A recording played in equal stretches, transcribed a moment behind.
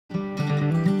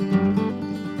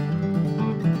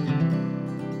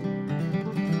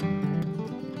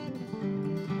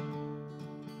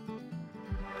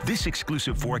This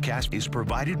exclusive forecast is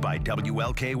provided by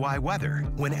WLKY Weather.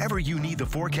 Whenever you need the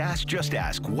forecast, just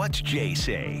ask, what's Jay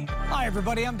say? Hi,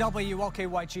 everybody. I'm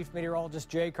WLKY Chief Meteorologist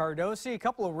Jay Cardosi. A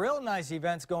couple of real nice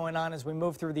events going on as we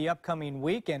move through the upcoming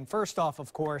weekend. First off,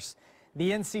 of course,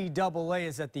 the NCAA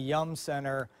is at the Yum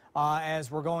Center as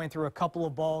we're going through a couple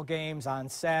of ball games on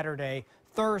Saturday,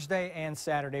 Thursday and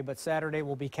Saturday, but Saturday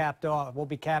will be capping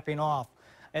off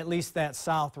at least that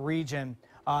South region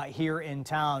here in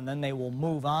town. Then they will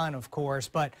move on, of course.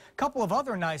 But a couple of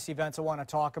other nice events I want to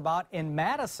talk about. In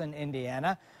Madison,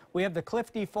 Indiana, we have the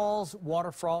Clifty Falls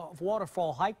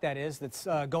waterfall hike, that is, that's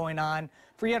going on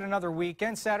for yet another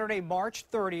weekend. Saturday, March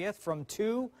 30th from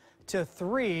 2 to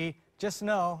 3. Just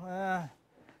know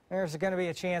there's going to be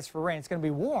a chance for rain. It's going to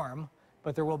be warm,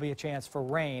 but there will be a chance for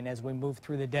rain as we move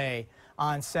through the day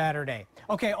on Saturday.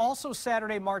 Okay, also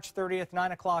Saturday, March 30th,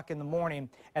 9 o'clock in the morning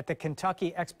at the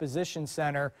Kentucky Exposition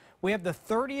Center, we have the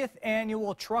 30th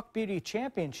Annual Truck Beauty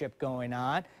Championship going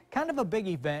on. Kind of a big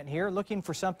event here, looking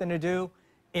for something to do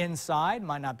inside.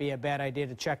 Might not be a bad idea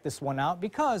to check this one out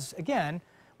because, again,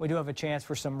 we do have a chance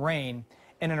for some rain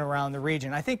in and around the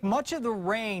region. I think much of the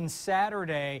rain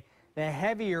Saturday, the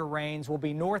heavier rains, will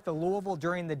be north of Louisville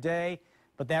during the day,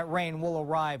 but that rain will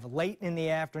arrive late in the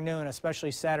afternoon,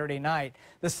 especially Saturday night.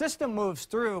 The system moves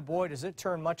through. Boy, does it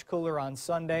turn much cooler on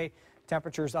Sunday.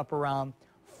 Temperatures up around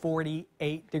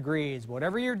 48 degrees.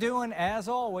 Whatever you're doing, as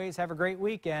always, have a great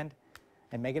weekend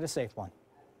and make it a safe one.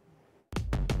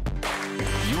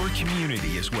 Your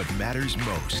community is what matters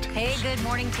most. Hey, good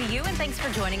morning to you, and thanks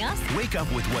for joining us. Wake up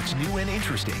with what's new and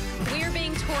interesting. We are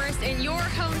being tourists in your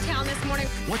hometown this morning.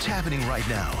 What's happening right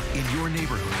now in your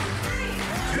neighborhood.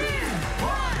 3, 2,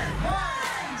 1.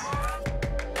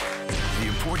 The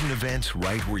important events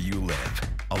right where you live.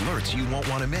 Alerts you won't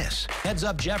want to miss. Heads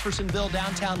up Jeffersonville,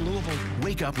 downtown Louisville.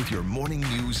 Wake up with your morning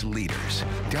news leaders.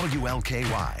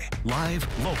 WLKY. Live,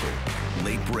 local,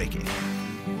 late breaking.